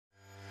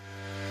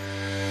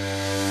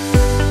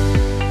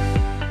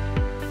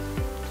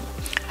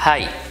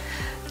Hi,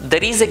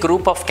 there is a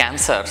group of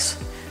cancers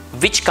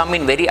which come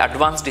in very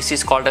advanced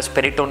disease called as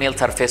peritoneal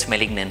surface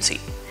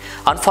malignancy.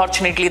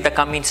 Unfortunately, they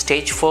come in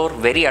stage 4,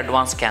 very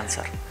advanced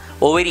cancer.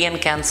 Ovarian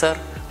cancer,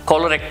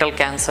 colorectal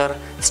cancer,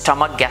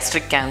 stomach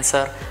gastric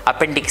cancer,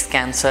 appendix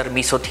cancer,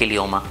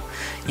 mesothelioma.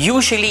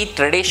 Usually,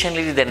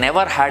 traditionally, they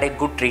never had a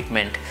good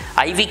treatment.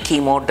 IV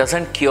chemo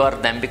doesn't cure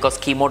them because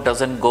chemo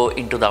doesn't go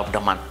into the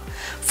abdomen.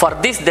 For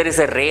this, there is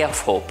a ray of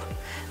hope.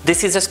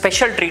 This is a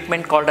special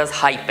treatment called as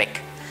HIPEC,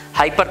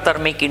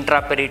 Hyperthermic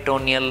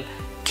Intraperitoneal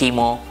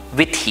Chemo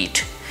with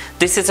Heat.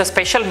 This is a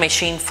special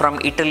machine from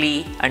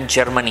Italy and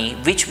Germany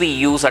which we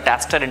use at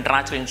Aster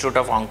International Institute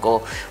of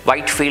Onco,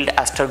 Whitefield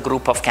Aster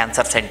Group of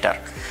Cancer Center,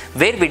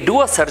 where we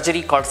do a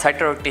surgery called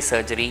cytoreductive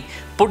surgery,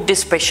 put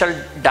this special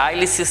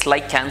dialysis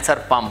like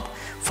cancer pump,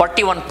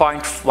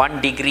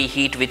 41.1 degree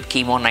heat with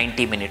chemo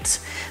 90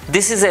 minutes.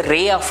 This is a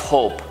ray of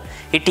hope.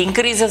 It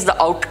increases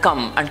the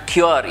outcome and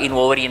cure in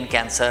ovarian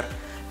cancer,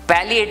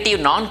 palliative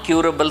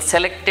non-curable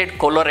selected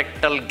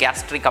colorectal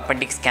gastric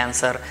appendix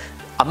cancer,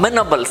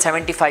 amenable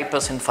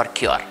 75% for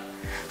cure.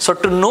 So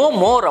to know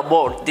more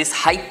about this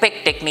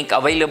HIPEC technique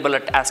available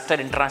at Aster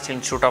International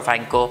Institute of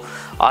Onco,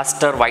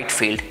 Aster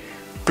Whitefield,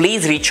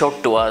 please reach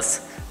out to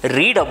us,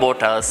 read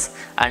about us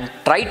and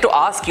try to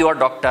ask your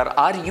doctor,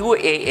 are you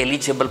a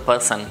eligible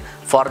person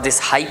for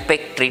this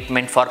HIPEC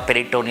treatment for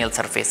peritoneal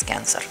surface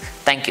cancer?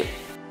 Thank you.